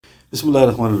Bismillah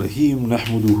ar-Rahman ar-Rahim.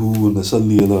 Nahmaduhu wa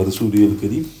nasalli ala Rasulihi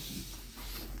al-Kareem.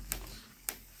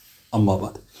 Amma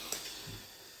Abd.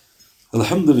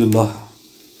 Alhamdulillah.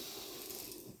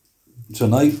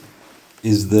 Tonight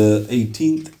is the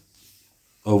 18th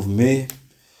of May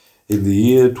in the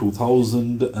year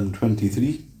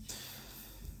 2023.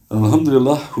 And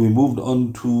Alhamdulillah, we moved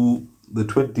on to the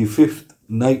 25th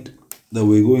night that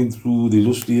we're going through the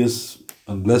illustrious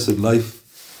and blessed life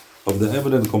of the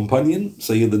eminent companion,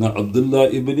 Sayyidina Abdullah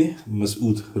Ibn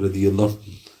Masood radiyallahu.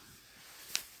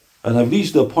 And I've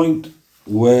reached a point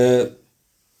where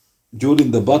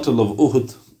during the Battle of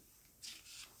Uhud,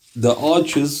 the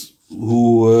archers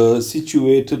who were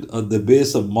situated at the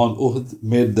base of Mount Uhud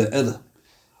made the error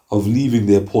of leaving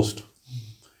their post.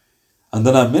 And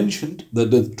then I mentioned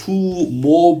that the two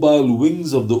mobile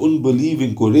wings of the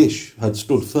unbelieving Quraysh had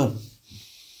stood firm.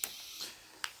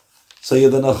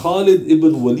 Sayyidina Khalid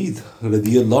ibn Walid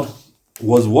radiyallahu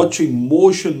was watching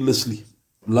motionlessly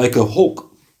like a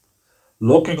hawk,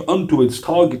 looking onto its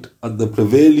target at the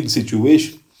prevailing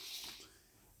situation.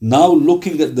 Now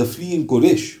looking at the fleeing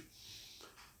Quraysh,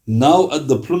 now at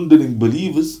the plundering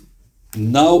believers,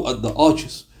 now at the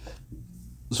archers.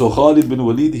 So Khalid bin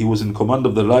Walid, he was in command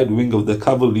of the right wing of the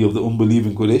cavalry of the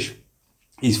unbelieving Quraysh.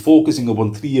 He's focusing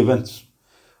upon three events.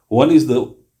 One is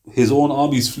his own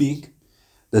army is fleeing.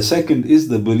 The second is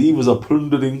the believers are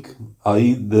plundering,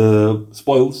 i.e. the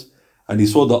spoils, and he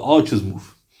saw the archers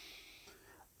move.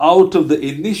 Out of the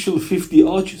initial 50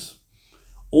 archers,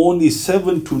 only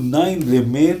 7 to 9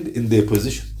 remained in their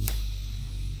position.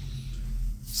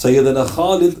 Sayyidina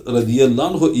Khalid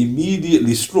radiyallahu anhu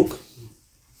immediately struck.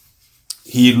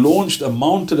 He launched a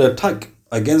mounted attack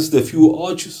against the few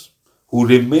archers who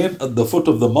remained at the foot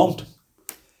of the mountain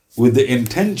with the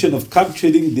intention of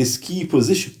capturing this key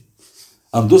position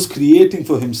and thus creating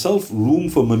for himself room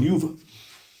for maneuver.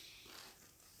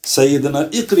 Sayyidina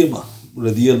Ikrimah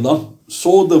radiyallahu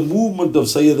saw the movement of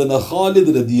Sayyidina Khalid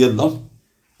radiyallahu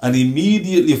and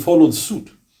immediately followed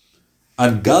suit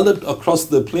and galloped across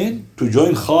the plain to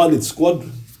join Khalid's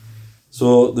squadron.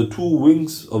 So the two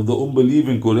wings of the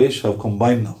unbelieving Quraysh have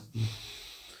combined now.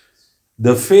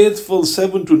 The faithful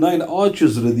 7 to 9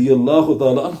 archers radiyallahu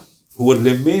ta'ala who had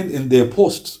remained in their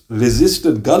posts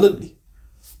resisted gallantly,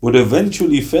 but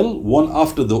eventually fell one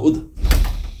after the other.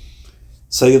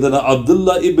 Sayyidina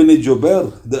Abdullah Ibn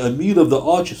Jubair, the Amir of the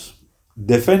archers,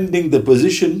 defending the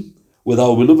position with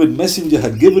our beloved messenger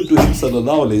had given to him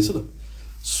sallallahu alayhi wasallam,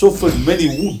 suffered many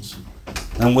wounds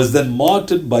and was then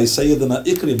martyred by Sayyidina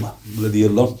Ikrimah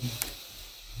radiyallahu.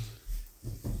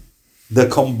 The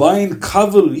combined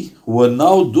cavalry were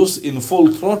now thus in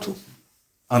full throttle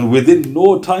and within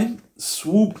no time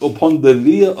swooped upon the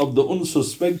rear of the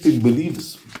unsuspecting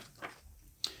believers.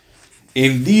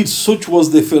 Indeed, such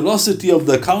was the ferocity of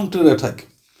the counterattack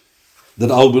that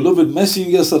our beloved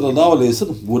Messenger sallallahu alaihi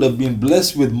wasallam would have been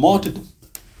blessed with martyrdom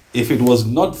if it was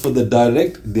not for the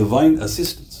direct divine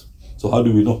assistance. So how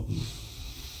do we know?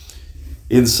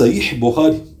 In Sahih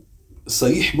Bukhari,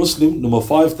 Sahih Muslim, number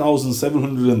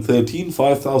 5713,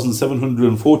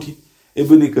 5714,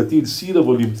 Ibn Kathir Sirah,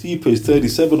 volume 3, page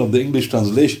 37 of the English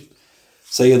translation,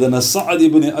 Sayyidina Sa'ad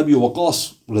ibn Abi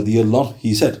Waqas radiyallahu,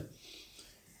 he said,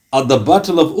 at the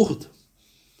battle of Uhud,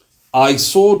 I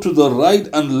saw to the right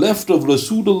and left of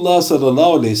Rasulullah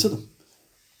sallallahu alayhi wasallam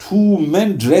 2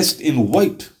 men dressed in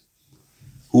white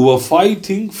who were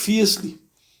fighting fiercely.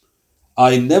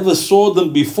 I never saw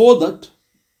them before that,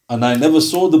 and I never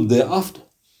saw them thereafter.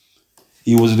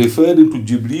 He was referring to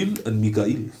Jibreel and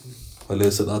Mikael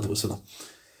alayhi salatu wasalam.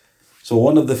 So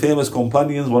one of the famous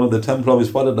companions, one of the Temple of his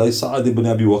paradise, Sa'ad ibn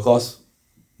Abi Waqas,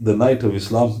 the Knight of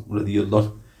Islam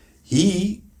radiyallahu,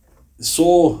 he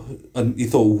saw and he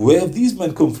thought, where have these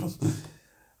men come from?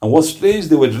 And what's strange,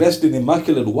 they were dressed in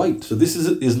immaculate white. So this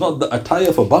is not the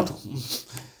attire for battle.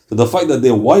 So the fact that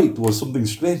they're white was something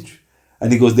strange.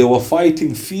 And he goes, they were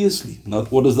fighting fiercely. Now,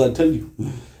 what does that tell you?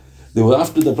 They were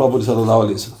after the Prophet sallallahu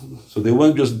alaihi wasallam. So they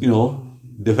weren't just,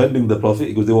 defending the Prophet.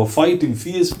 He goes, they were fighting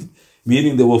fiercely,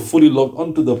 meaning they were fully locked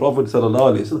onto the Prophet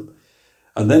sallallahu alaihi wasallam.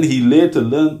 And then he later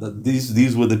learned that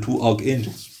these were the 2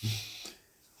 archangels.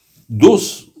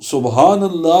 Thus,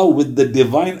 subhanallah, with the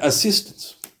divine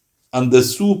assistance and the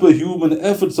superhuman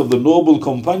efforts of the noble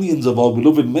companions of our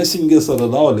beloved Messenger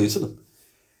sallallahu alaihi wasallam,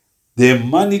 they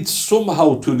managed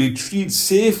somehow to retreat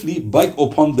safely back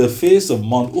upon the face of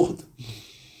Mount Uhud.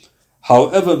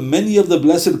 However, many of the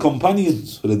blessed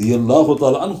companions radiyallahu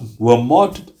ta'ala anhum were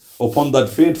martyred upon that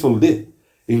fateful day,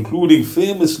 including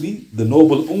famously the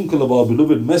noble uncle of our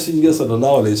beloved Messenger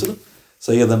sallallahu alaihi wasallam,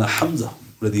 Sayyidina Hamza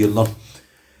radiyallahu.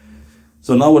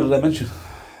 So now what did I mention?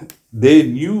 they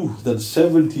knew that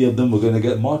 70 of them were going to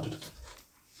get martyred.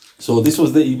 So this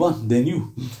was the iman, they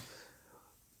knew.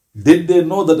 Did they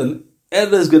know that an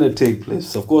error is going to take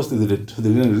place? Of course they didn't. They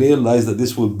didn't realize that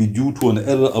this would be due to an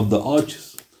error of the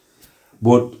archers.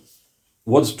 But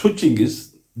what's touching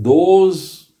is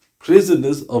those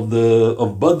prisoners of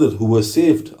Badr who were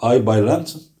saved, by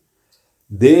ransom,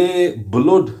 their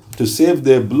blood, to save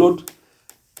their blood,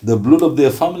 the blood of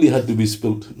their family had to be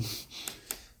spilled.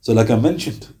 So like I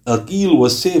mentioned, Aqil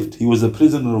was saved. He was a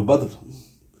prisoner of Badr.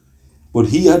 But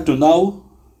he had to now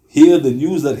hear the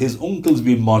news that his uncle's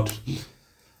been martyred.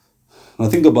 Now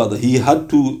think about that.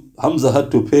 Hamza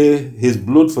had to pay his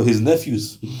blood for his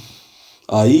nephews,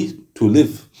 i.e. to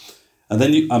live. And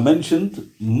then I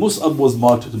mentioned Mus'ab was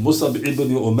martyred. Mus'ab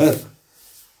ibn Umar.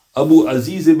 Abu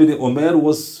Aziz ibn Umar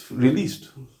was released.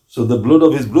 So the blood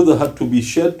of his brother had to be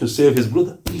shed to save his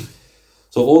brother.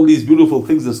 So all these beautiful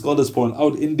things the scholars point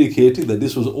out, indicating that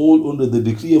this was all under the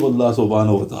decree of Allah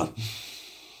subhanahu wa ta'ala.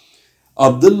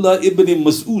 Abdullah Ibn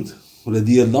Masood,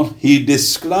 he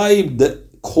described the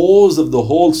cause of the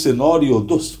whole scenario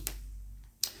thus.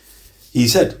 He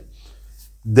said,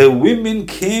 the women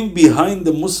came behind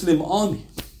the Muslim army,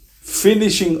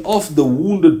 finishing off the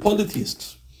wounded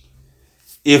polytheists.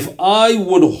 If I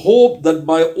would hope that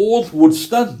my oath would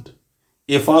stand,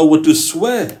 if I were to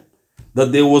swear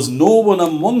that there was no one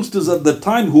amongst us at the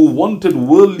time who wanted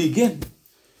worldly gain,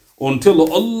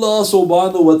 until Allah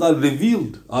subhanahu wa ta'ala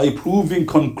revealed, I proving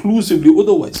conclusively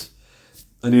otherwise.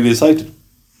 And he recited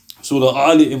Surah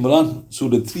Ali Imran,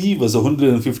 Surah 3, verse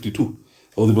 152.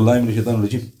 أعوذ بالله من الشيطان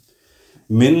الرجيم.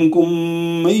 منكم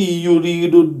من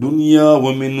يريد الدنيا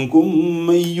ومنكم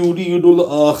من يريد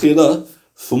الآخرة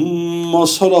ثم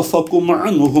صرفكم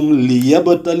عنهم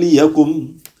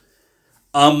ليبتليكم.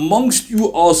 Amongst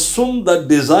you are some that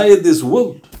desire this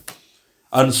world,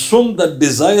 and some that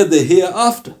desire the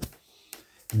hereafter.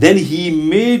 Then he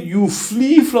made you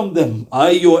flee from them,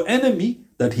 your enemy,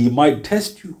 that he might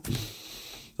test you.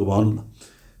 Subhanallah.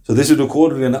 So this is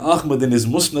recorded in Ahmad in his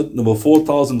Musnad, number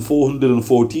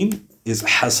 4414, is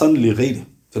Hasan li ghayri.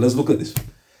 So let's look at this.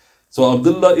 So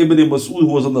Abdullah ibn Masood,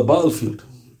 who was on the battlefield,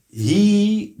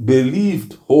 he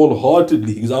believed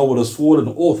wholeheartedly. He said, I would have sworn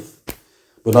an oath,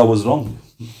 but I was wrong.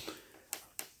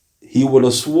 He would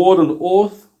have sworn an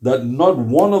oath that not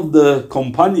one of the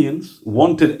companions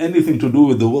wanted anything to do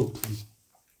with the world.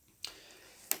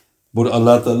 But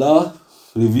Allah Ta'ala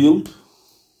revealed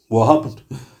what happened.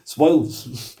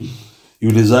 Spoils.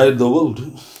 You desired the world.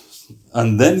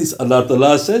 And then Allah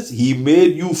Ta'ala says, He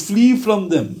made you flee from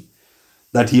them,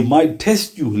 that He might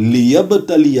test you.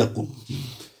 لِيَبْتَلِيَكُمْ.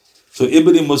 So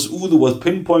Ibn Masood was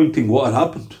pinpointing what had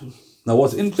happened. Now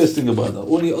what's interesting about that,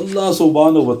 only Allah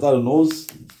subhanahu wa ta'ala knows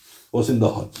what's in the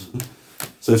heart.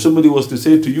 So if somebody was to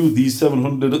say to you, these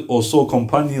 700 or so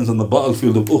companions on the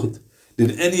battlefield of Uhud,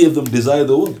 did any of them desire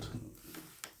the world?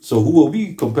 So who are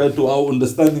we compared to our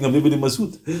understanding of Ibn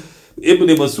Masood? Ibn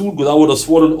Masood, I would have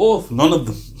sworn an oath, none of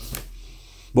them.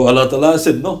 But Allah Ta'ala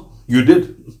said, no, you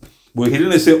did. But He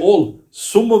didn't say all.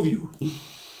 Some of you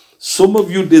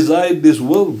desired this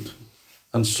world,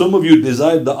 and some of you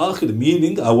desired the akhir,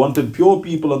 meaning I wanted pure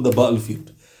people on the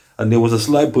battlefield. And there was a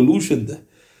slight pollution there.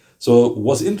 So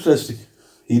what's interesting,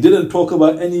 He didn't talk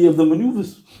about any of the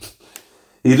maneuvers.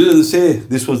 He didn't say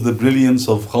this was the brilliance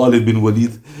of Khalid bin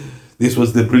Walid, this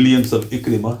was the brilliance of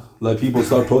Ikrimah. Like people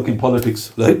start talking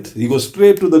politics, right? He goes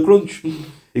straight to the crunch.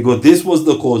 He goes, this was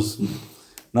the cause.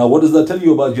 Now what does that tell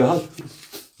you about jihad?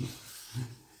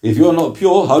 If you're not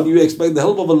pure, how do you expect the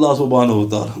help of Allah subhanahu wa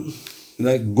ta'ala?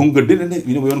 Like Gunga din, innit?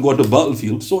 We want to go to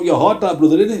battlefield. So your heart up,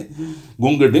 brother, innit?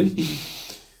 Gunga din.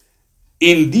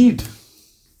 Indeed,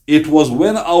 it was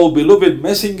when our beloved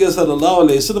Messenger sallallahu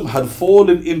alayhi wasallam had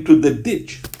fallen into the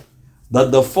ditch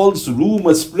that the false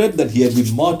rumor spread that he had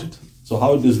been martyred. So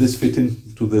how does this fit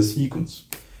into the sequence?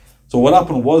 So what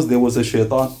happened was, there was a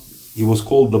shaitan. He was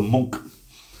called the monk,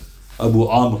 Abu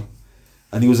Amr.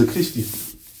 And he was a Christian.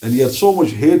 And he had so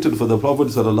much hatred for the Prophet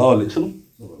ﷺ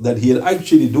that he had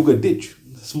actually dug a ditch,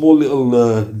 a small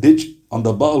little ditch on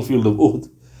the battlefield of Uhud.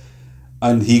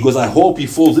 And he goes, I hope he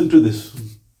falls into this.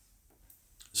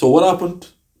 So what happened?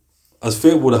 As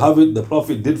fate would have it, the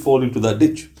Prophet did fall into that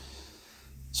ditch.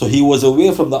 So he was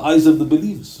away from the eyes of the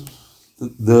believers.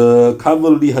 The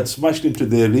cavalry had smashed into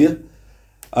their rear.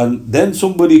 And then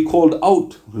somebody called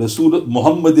out, Rasul,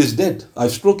 Muhammad is dead.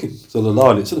 I've struck him.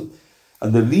 Sallallahu Alaihi Wasallam.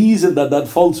 And the reason that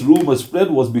false rumor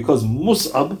spread was because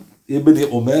Mus'ab ibn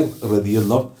Umar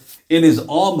radiallahu, in his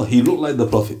armor, he looked like the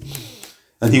Prophet.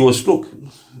 And he was struck.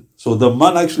 So the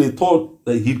man actually thought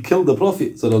that he'd killed the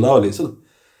Prophet. Sallallahu Alaihi Wasallam.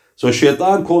 So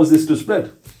shaitan caused this to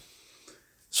spread.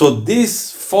 So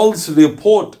this false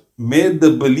report made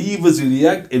the believers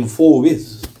react in 4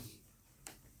 ways.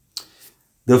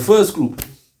 The first group,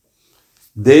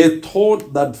 they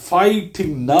thought that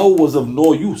fighting now was of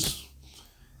no use.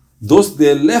 Thus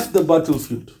they left the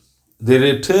battlefield. They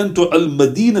returned to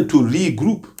Al-Madinah to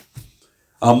regroup.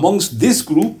 Amongst this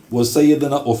group was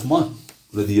Sayyidina Uthman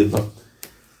radiyallahu.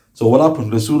 So what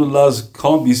happened? Rasulullah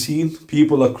can't be seen.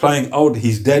 People are crying out,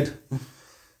 he's dead.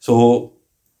 So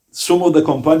some of the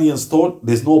companions thought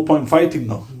there's no point fighting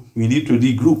now. We need to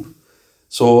regroup.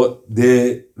 So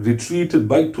they retreated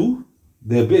back to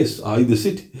their base, i.e. the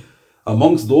city.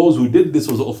 Amongst those who did this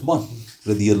was Uthman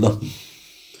radiyallahu.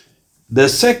 The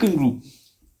second group,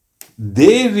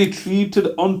 they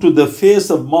retreated onto the face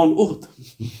of Mount Uhud.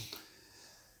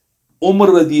 Umar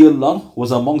radiyallahu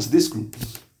was amongst this group.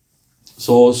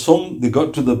 So they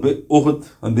got to the Uhud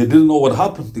and they didn't know what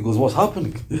happened. Because what's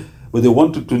happening? But they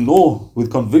wanted to know with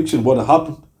conviction what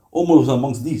happened. Umar was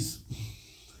amongst these.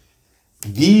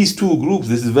 These 2 groups,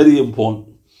 this is very important.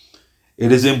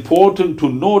 It is important to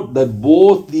note that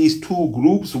both these 2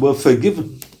 groups were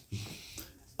forgiven,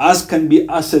 as can be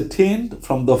ascertained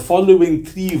from the following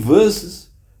 3 verses,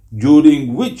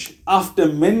 during which,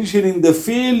 after mentioning the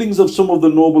failings of some of the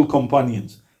noble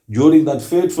companions during that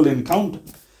fateful encounter,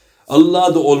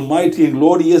 Allah the Almighty and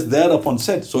Glorious thereupon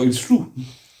said, so it's true,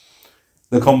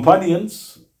 the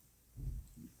companions,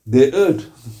 they erred,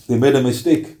 they made a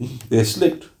mistake, they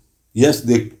slipped. Yes,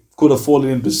 they could have fallen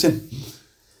into sin.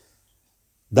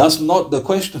 That's not the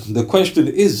question. The question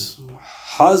is,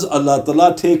 has Allah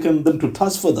Ta'ala taken them to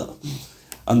task for that?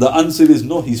 And the answer is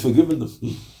no, He's forgiven them.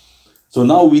 So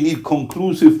now we need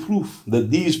conclusive proof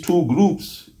that these 2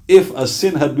 groups, if a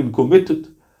sin had been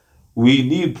committed, we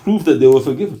need proof that they were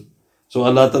forgiven. So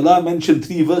Allah Ta'ala mentioned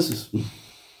 3 verses.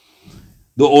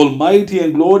 The Almighty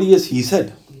and Glorious, He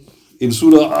said in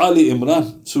Surah Ali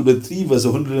Imran, Surah 3 verse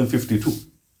 152,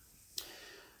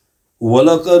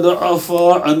 وَلَقَدْ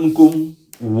عَفَا عَنْكُمْ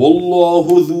وَاللَّهُ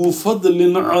ذُو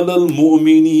فَضْلٍ عَلَى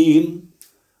الْمُؤْمِنِينَ.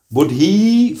 But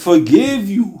He forgave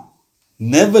you,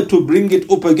 never to bring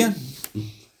it up again.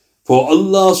 For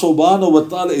Allah subhanahu wa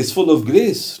ta'ala is full of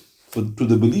grace to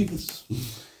the believers.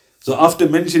 So after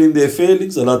mentioning their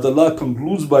failings, Allah Ta'ala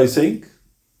concludes by saying,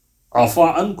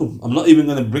 Afa ankum, I'm not even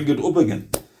going to bring it up again,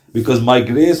 because my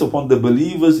grace upon the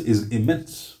believers is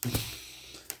immense.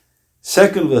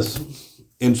 Second verse,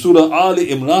 in Surah Ali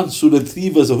Imran, Surah 3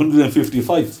 verse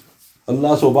 155,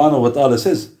 Allah subhanahu wa ta'ala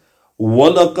says,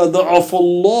 وَلَقَدْ عَفَى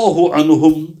اللَّهُ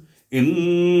عَنْهُمْ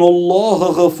إِنَّ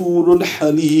اللَّهَ غَفُورٌ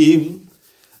حَلِيمٌ.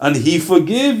 And He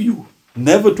forgave you,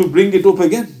 never to bring it up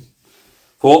again.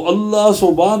 For Allah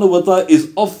subhanahu wa ta'ala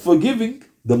is of forgiving,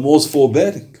 the most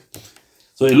forbearing.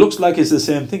 So it looks like it's the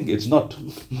same thing. It's not.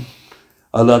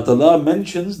 Allah Ta'ala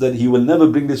mentions that He will never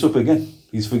bring this up again.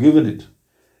 He's forgiven it.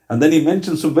 And then He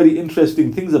mentions some very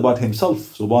interesting things about Himself,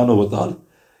 subhanahu wa ta'ala.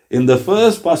 In the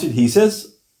first passage He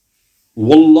says,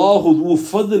 وَاللَّهُ ذُو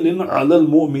فَضْلٍ عَلَى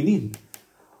الْمُؤْمِنِينَ.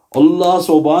 Allah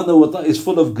subhanahu wa ta'ala is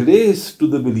full of grace to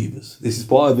the believers. This is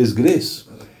part of His grace.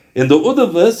 In the other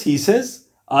verse He says,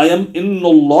 I am inna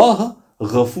Allah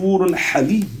ghafurun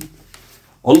halim.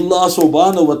 Allah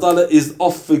subhanahu wa ta'ala is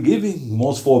of forgiving,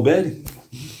 most forbearing.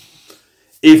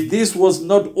 If this was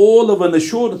not all of an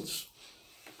assurance,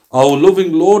 our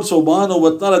loving Lord subhanahu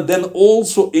wa ta'ala then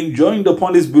also enjoined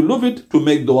upon His beloved to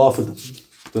make dua for them.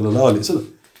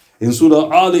 In Surah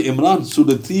Ali Imran,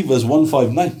 Surah 3 verse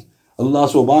 159, Allah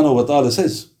subhanahu wa ta'ala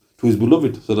says to His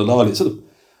beloved, فَأَفُ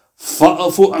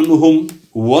عَنْهُمْ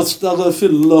وَاسْتَغْفِرْ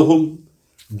لَهُمْ.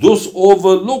 Thus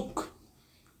overlook,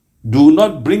 do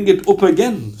not bring it up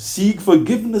again, seek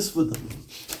forgiveness for them.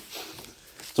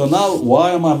 So now,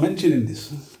 why am I mentioning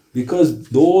this? Because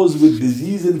those with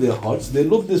disease in their hearts, they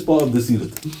love this part of the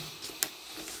seerah.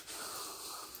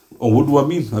 And what do I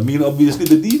mean? I mean obviously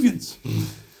the deviants.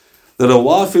 The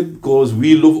Rawafid, because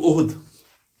we love Uhud.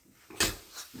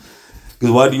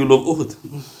 Because why do you love Uhud?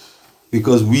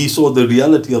 Because we saw the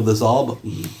reality of the Sahaba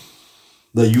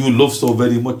that you love so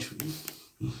very much.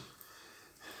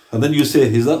 And then you say,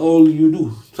 is that all you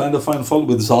do? Trying to find fault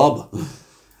with the Sahaba.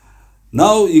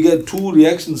 Now you get 2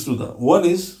 reactions to that. One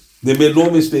is, they made no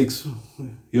mistakes.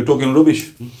 You're talking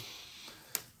rubbish.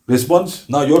 Response,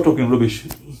 now you're talking rubbish.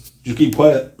 You keep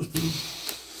quiet.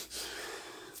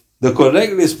 The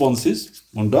correct response is,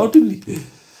 undoubtedly,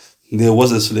 there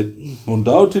was a slip.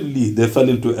 Undoubtedly, they fell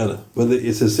into error. Whether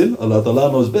it's a sin, Allah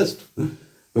Ta'ala knows best. The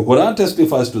Quran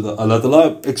testifies to that. Allah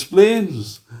Ta'ala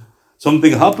explains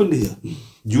something happened here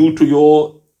due to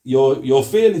your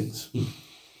failings.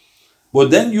 But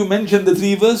then you mention the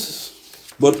 3 verses.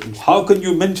 But how can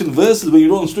you mention verses when you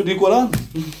don't study Quran?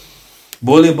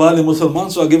 Bole bale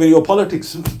Muslims are giving your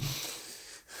politics.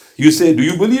 You say, do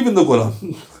you believe in the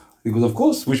Quran? Because of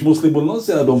course, which Muslim will not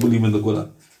say, I don't believe in the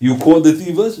Quran? You quote the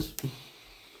 3 verses.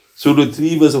 Surah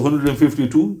 3 verse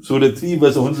 152, Surah 3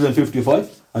 verse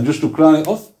 155, and just to crown it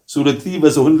off, Surah 3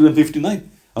 verse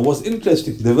 159. And what's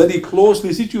interesting, they're very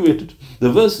closely situated,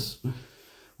 the verses.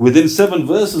 Within 7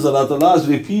 verses, Allah Ta'ala has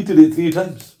repeated it 3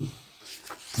 times.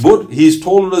 But He's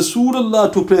told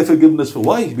Rasulullah to pray forgiveness for.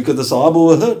 Why? Because the Sahaba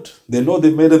were hurt. They know they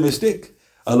made a mistake.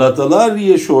 Allah Ta'ala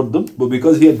reassured them, but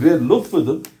because He had great love for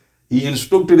them, He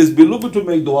instructed His beloved to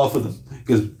make dua for them.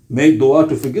 Because make dua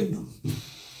to forgive them.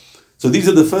 So these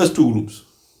are the first 2 groups.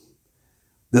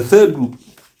 The third group,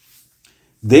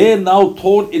 they now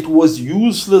thought it was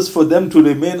useless for them to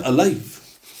remain alive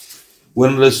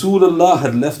when Rasulullah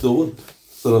had left the world.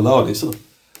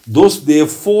 Thus they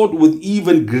fought with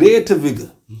even greater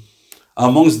vigor.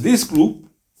 Amongst this group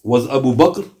was Abu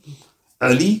Bakr,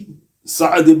 Ali,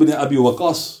 Sa'ad ibn Abi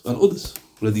Waqas, and others.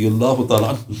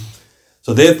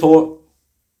 So they thought,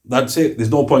 that's it,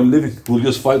 there's no point living, we'll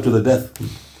just fight to the death.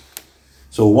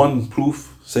 So one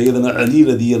proof, Sayyidina Ali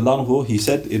radiallahu anhu, he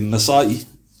said in Nasa'i,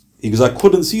 because I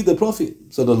couldn't see the Prophet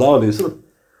sallallahu alayhi wasallam.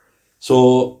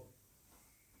 So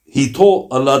he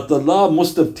thought Allah Ta'ala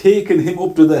must have taken him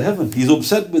up to the heaven. He's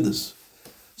upset with us.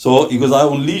 So because I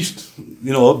unleashed,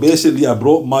 basically I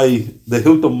brought the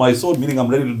hilt of my sword, meaning I'm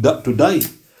ready to die.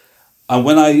 And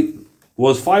when I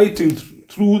was fighting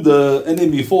through the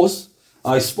enemy force,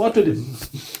 I spotted him.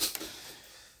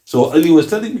 So Ali was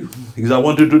telling you, because I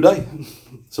wanted to die.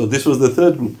 So this was the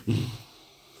third group.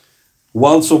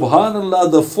 While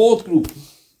subhanallah, the fourth group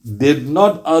did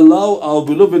not allow our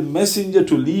beloved messenger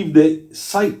to leave their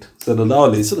sight.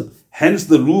 Hence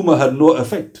the rumour had no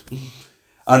effect.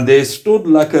 And they stood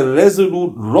like a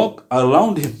resolute rock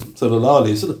around him,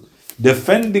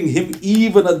 defending him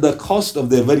even at the cost of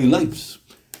their very lives.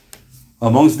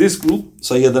 Amongst this group,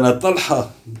 Sayyidina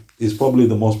Talha is probably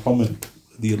the most prominent.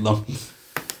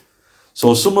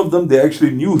 So some of them, they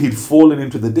actually knew he'd fallen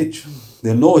into the ditch.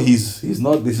 They know he's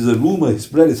not, this is a rumor,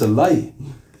 spread, it's a lie.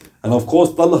 And of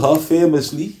course, Talha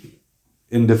famously,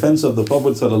 in defense of the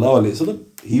Prophet ﷺ,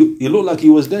 he looked like he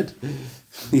was dead.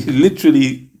 He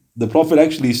literally, the Prophet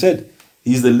actually said,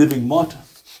 he's the living martyr.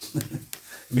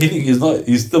 Meaning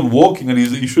he's still walking and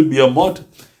he should be a martyr.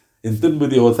 In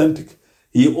Tirmidhi authentic.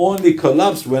 He only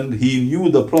collapsed when he knew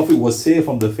the Prophet was safe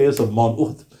on the face of Mount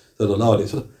Uhud.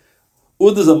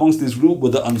 Others amongst this group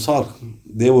were the Ansar.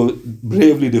 They were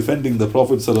bravely defending the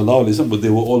Prophet ﷺ, but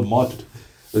they were all martyred.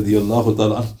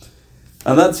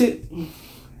 And that's it.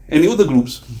 Any other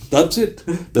groups? That's it.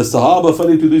 The Sahaba fell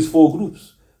into these 4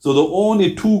 groups. So the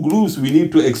only 2 groups we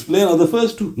need to explain are the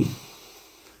first 2.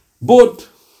 But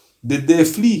did they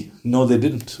flee? No, they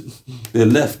didn't. They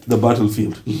left the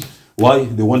battlefield. Why?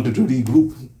 They wanted to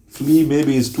regroup. Flee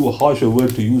maybe is too harsh a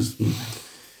word to use.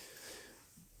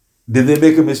 Did they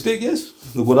make a mistake? Yes.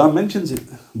 The Quran mentions it.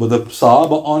 But the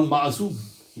Sahaba aren't ma'asum.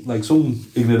 Like some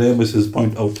ignoramuses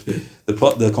point out.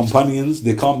 The companions,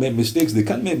 they can't make mistakes. They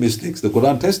can't make mistakes. The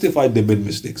Quran testified they made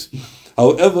mistakes.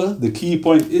 However, the key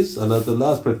point is Allah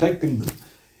Ta'ala is protecting them.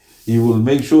 He will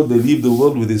make sure they leave the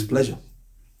world with His pleasure.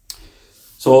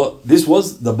 So this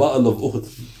was the Battle of Uhud.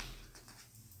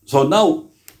 So now,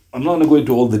 I'm not going to go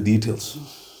into all the details.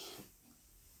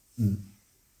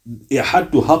 It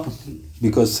had to happen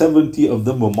because 70 of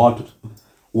them were martyred.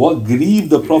 What grieved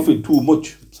the Prophet too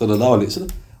much,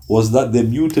 was that they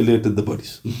mutilated the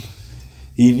bodies.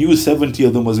 He knew 70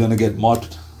 of them was going to get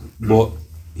martyred, but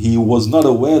he was not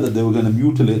aware that they were going to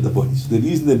mutilate the bodies. The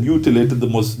reason they mutilated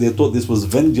them was they thought this was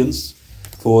vengeance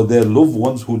for their loved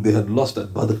ones who they had lost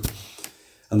at Badr.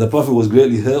 And the Prophet was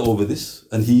greatly hurt over this,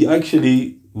 and he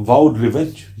actually vowed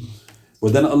revenge.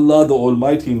 But then Allah the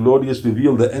Almighty and Glorious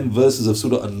revealed the end verses of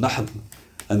Surah An-Nahl,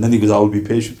 and then He goes, I will be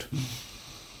patient.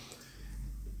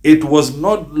 It was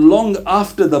not long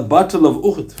after the Battle of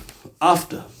Uhud,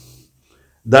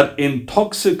 that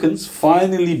intoxicants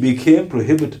finally became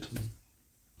prohibited.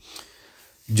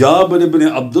 Jabir ibn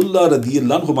Abdullah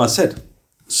radiallahu anhu said,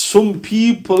 some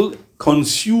people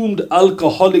consumed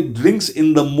alcoholic drinks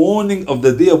in the morning of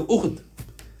the day of Uhud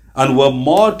and were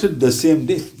martyred the same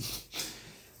day.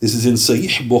 This is in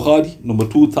Sahih Bukhari, number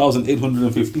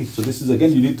 2815. So this is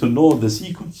again, you need to know the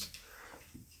sequence.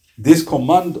 This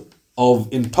command of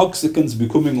intoxicants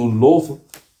becoming unlawful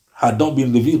had not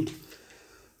been revealed.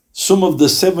 Some of the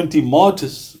 70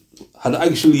 martyrs had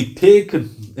actually taken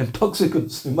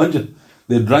intoxicants. Imagine,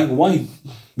 they drank wine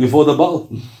before the battle.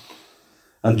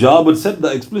 And Jabir said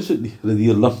that explicitly.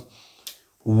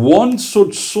 One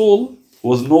such soul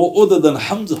was no other than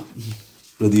Hamza.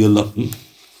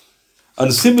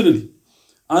 And similarly,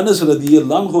 Anas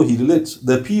radiallahu anhu, he relates,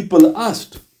 the people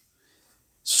asked,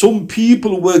 some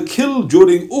people were killed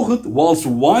during Uhud whilst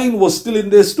wine was still in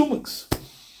their stomachs.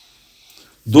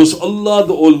 Thus Allah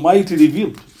the Almighty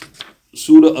revealed,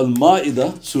 Surah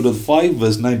Al-Ma'idah, Surah 5,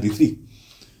 verse 93.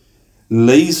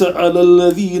 لَيْسَ عَلَى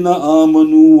الَّذِينَ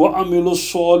آمَنُوا وَعَمِلُوا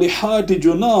الصَّالِحَاتِ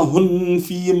جُنَاحٌ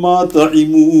فِيمَا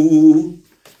طَعِمُوا.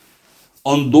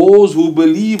 On those who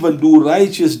believe and do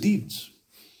righteous deeds,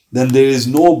 then there is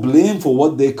no blame for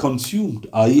what they consumed,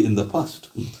 i.e. in the past.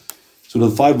 Surah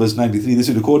 5, verse 93. This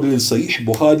is recorded in Sahih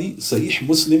Bukhari, Sahih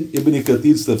Muslim, Ibn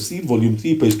Kathir's Tafsir, volume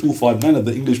 3, page 259 of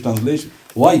the English translation.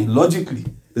 Why? Logically,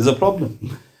 there's a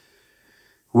problem.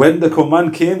 When the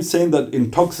command came saying that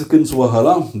intoxicants were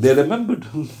haram, they remembered,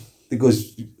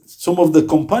 because some of the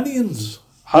companions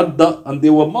had that and they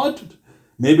were martyred.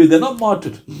 Maybe they're not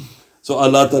martyred. So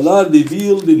Allah Ta'ala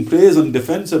revealed in praise and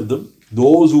defense of them,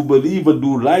 those who believe and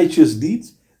do righteous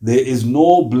deeds, there is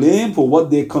no blame for what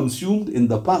they consumed in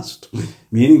the past.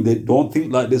 Meaning they don't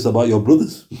think like this about your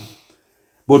brothers.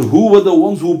 But who were the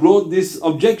ones who brought this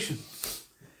objection?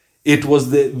 It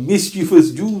was the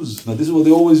mischievous Jews. Now this is what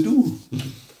they always do.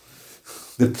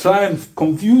 They try and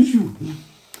confuse you.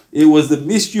 It was the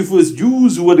mischievous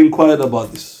Jews who had inquired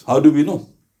about this. How do we know?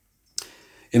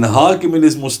 In Hakim in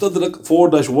his Mustadrak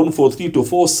 4-143-4,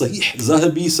 Sahih,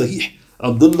 Zahabi Sahih,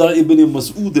 Abdullah Ibn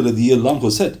Masood radiyallahu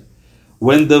anhu said,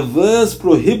 when the verse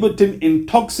prohibiting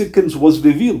intoxicants was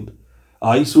revealed,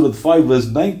 Surah 5 verse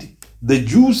 90, the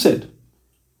Jews said,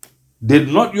 did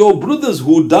not your brothers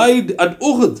who died at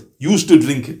Uhud used to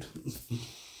drink it?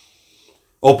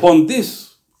 Upon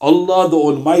this, Allah the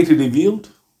Almighty revealed,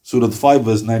 Surah 5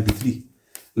 verse 93,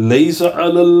 لَيْسَ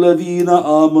عَلَى الَّذِينَ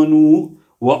آمَنُوا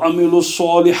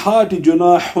وَعَمِلُوا الصَّالِحَاتِ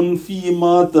جُنَاحٌ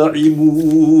فِيمَا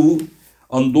طَعِمُوا.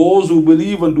 On those who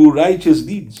believe and do righteous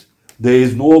deeds, there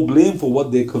is no blame for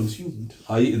what they consumed,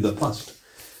 i.e. in the past.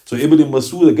 So Ibn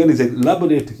Masood again is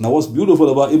elaborating. Now what's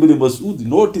beautiful about Ibn Masood,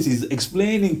 notice he's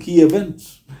explaining key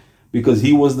events, because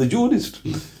he was the jurist.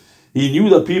 He knew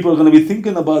that people are going to be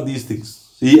thinking about these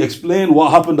things. He explained what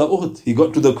happened at Uhud. He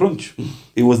got to the crunch.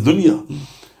 It was dunya.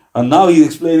 And now he's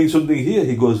explaining something here.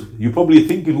 He goes, you're probably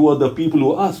thinking who are the people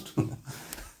who asked.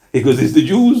 He goes, it's the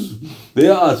Jews. They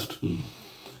asked.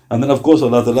 And then of course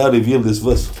Allah Ta'ala revealed this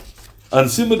verse. And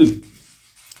similarly,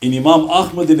 in Imam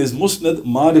Ahmad in his Musnad,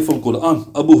 Ma'arif al-Quran,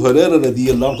 Abu Hurairah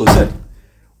radiyallahu anhu said,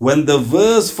 when the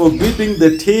verse forbidding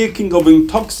the taking of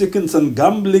intoxicants and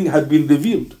gambling had been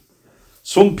revealed,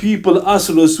 some people asked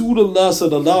Rasulullah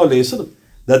sallallahu alayhi wasallam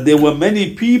that there were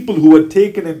many people who had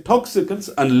taken intoxicants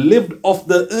and lived off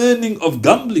the earning of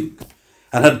gambling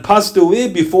and had passed away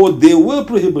before they were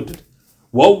prohibited.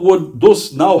 What would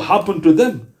thus now happen to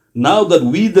them now that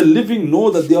we the living know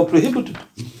that they are prohibited?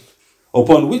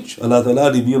 Upon which Allah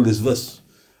Ta'ala revealed this verse.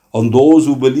 On those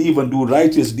who believe and do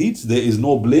righteous deeds, there is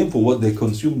no blame for what they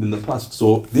consumed in the past.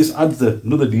 So this adds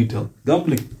another detail.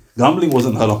 Gambling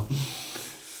wasn't haram.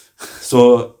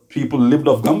 So people lived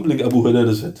off gambling, Abu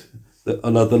Hurairah said.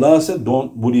 Allah Ta'ala said,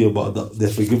 don't worry about that. They're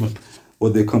forgiven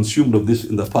what they consumed of this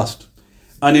in the past.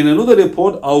 And in another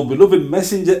report, our beloved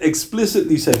messenger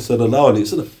explicitly said, sallallahu alayhi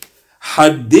wasallam,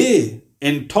 had they,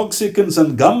 intoxicants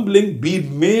and gambling,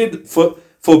 been made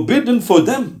forbidden for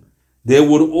them, they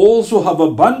would also have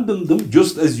abandoned them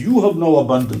just as you have now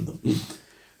abandoned them.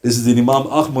 This is in Imam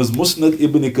Ahmad's Musnad,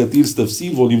 Ibn Kathir's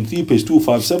Tafsir, volume 3, page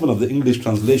 257 of the English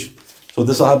translation. So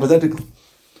this is hypothetical.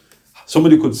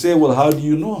 Somebody could say, well, how do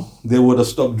you know they would have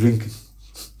stopped drinking?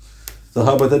 It's a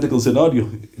hypothetical scenario.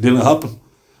 It didn't happen.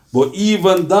 But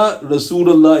even that,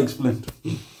 Rasulullah explained.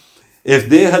 If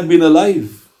they had been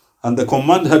alive and the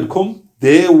command had come,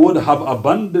 they would have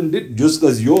abandoned it just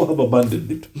as you have abandoned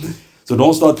it. So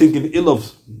don't start thinking ill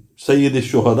of Sayyid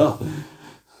al-Shuhada,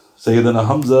 Sayyidina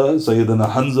Hamza, Sayyidina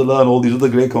Hanzala and all these other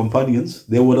great companions.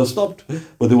 They would have stopped,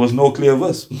 but there was no clear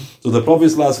verse. So the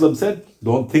Prophet ﷺ said,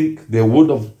 don't think they would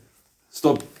have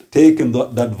stopped taking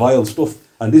that vile stuff.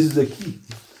 And this is the key.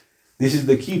 This is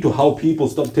the key to how people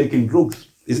stop taking drugs,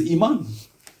 is Iman.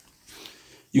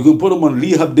 You can put them on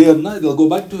rehab day and night, they'll go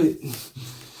back to it.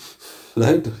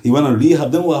 Right? He went on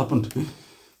rehab, then what happened?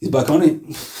 He's back on it.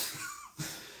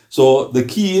 So the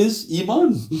key is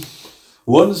Iman.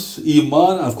 Once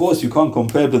Iman, of course you can't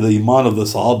compare to the Iman of the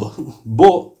Sahaba,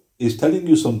 but it's telling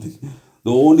you something.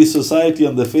 The only society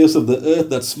on the face of the earth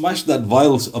that smashed that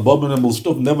vile, abominable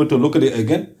stuff, never to look at it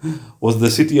again, was the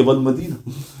city of Al-Madinah.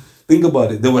 Think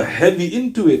about it. They were heavy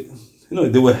into it.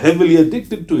 They were heavily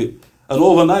addicted to it. And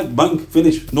overnight, bang,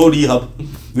 finish. No rehab.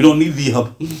 We don't need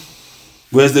rehab.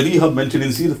 Where's the rehab mentioned in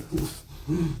Sirah?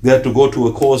 They had to go to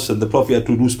a course and the Prophet had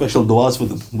to do special du'as for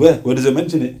them. Where does it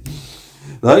mention it?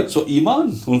 Right? So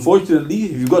Iman, unfortunately,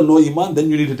 if you've got no Iman, then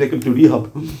you need to take them to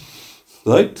rehab.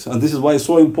 Right? And this is why it's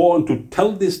so important to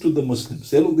tell this to the Muslims.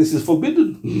 Say, look, this is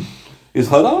forbidden. It's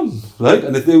haram. Right?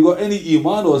 And if they've got any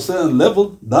iman or a certain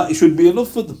level, that should be enough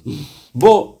for them.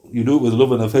 But you do it with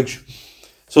love and affection.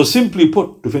 So simply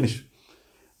put, to finish,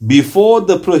 before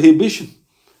the prohibition,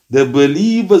 the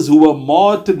believers who were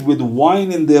martyred with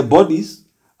wine in their bodies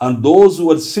and those who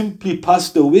had simply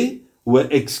passed away were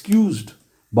excused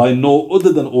by no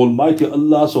other than Almighty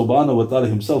Allah subhanahu wa ta'ala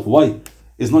himself. Why?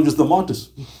 It's not just the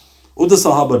martyrs. Other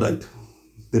Sahaba died.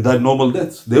 They died normal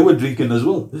deaths. They were drinking as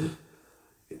well.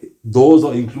 Those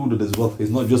are included as well.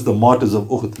 It's not just the martyrs of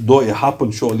Uhud, though it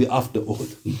happened shortly after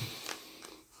Uhud.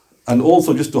 And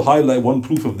also, just to highlight one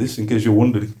proof of this, in case you're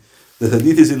wondering, the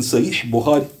hadith is in Sahih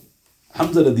Bukhari.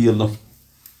 Hamza radiyallahu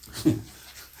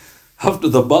after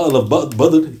the battle of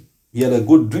Badr, he had a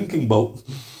good drinking bout.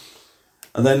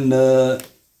 And then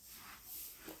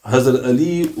Hazrat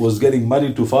Ali was getting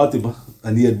married to Fatima,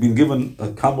 and he had been given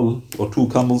a camel or 2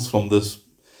 camels from the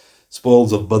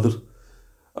spoils of Badr.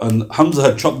 And Hamza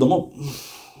had chopped them up.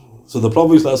 So the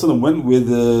Prophet ﷺ went with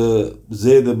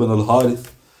Zayd ibn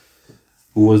al-Harith,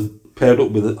 who was paired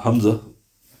up with Hamza.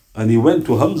 And he went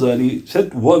to Hamza and he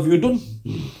said, what have you done?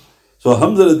 So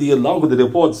Hamza radiallahu, the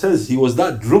report says, he was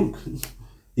that drunk.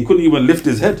 He couldn't even lift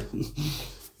his head.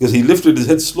 Because he lifted his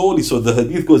head slowly. So the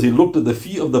hadith goes, he looked at the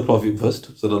feet of the Prophet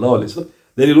first, sallallahu alaihi wasallam.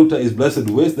 Then he looked at his blessed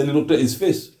waist. Then he looked at his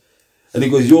face. And he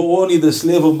goes, you're only the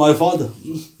slave of my father.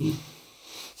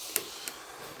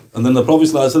 And then the Prophet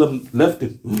ﷺ left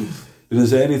him. He didn't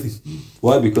say anything.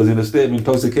 Why? Because in a state of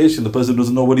intoxication, the person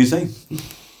doesn't know what he's saying.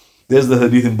 There's the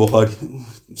hadith in Bukhari.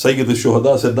 Sayyid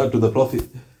al-Shuhada said that to the Prophet.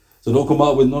 So don't come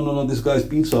out with, no, this guy's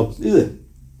beats up. Is it?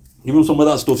 Give him some of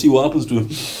that stuff, see what happens to him.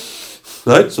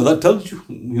 Right? So that tells you,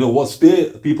 what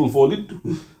state people fall into.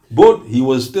 But he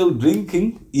was still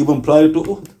drinking even prior to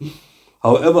Uhud.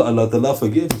 However, Allah Ta'ala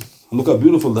forgave him. Look how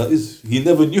beautiful that is. He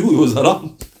never knew it was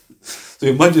haram. So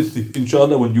imagine,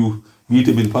 inshallah, when you meet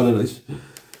him in paradise,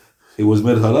 it was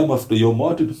made haram after your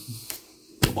martyrdom.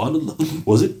 SubhanAllah.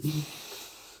 Was it?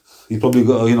 He probably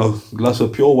got a glass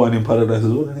of pure wine in paradise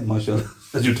as well, mashallah,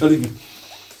 as you're telling me.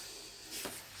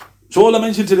 So all I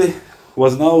mentioned today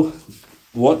was now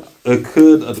what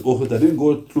occurred at Uhud. I didn't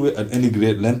go through it at any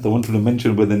great length. I wanted to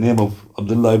mention where the name of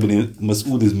Abdullah Ibn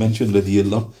Masood is mentioned,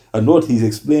 radiyallahu. And note he's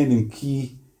explaining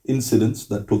key incidents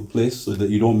that took place so that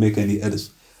you don't make any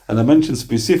errors. And I mentioned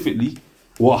specifically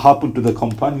what happened to the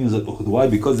companions at Uhud. Why?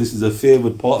 Because this is a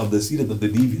favoured part of the seerah of the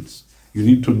deviants. You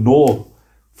need to know,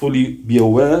 fully be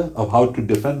aware of how to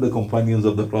defend the companions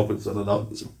of the Prophet sallallahu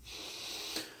alaihi wasallam.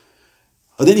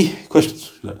 Are there any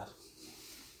questions?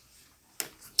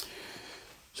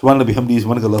 سبحان الله بحمده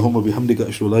سبحانك اللهم وبحمدك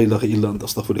أشهد أن لا إله إلا أنت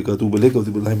أستغفرك وأتوب إليك وأعوذ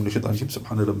بالله من الشيطان الرجيم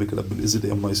سبحان ربك رب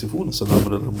العزة عما يصفون وسلام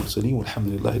على المرسلين والحمد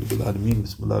لله رب العالمين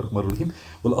بسم الله الرحمن الرحيم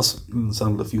والأصل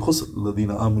الإنسان لفي خسر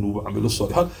الذين آمنوا وعملوا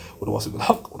الصالحات وتواصوا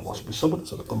بالحق وتواصوا بالصبر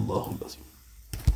صدق الله العظيم.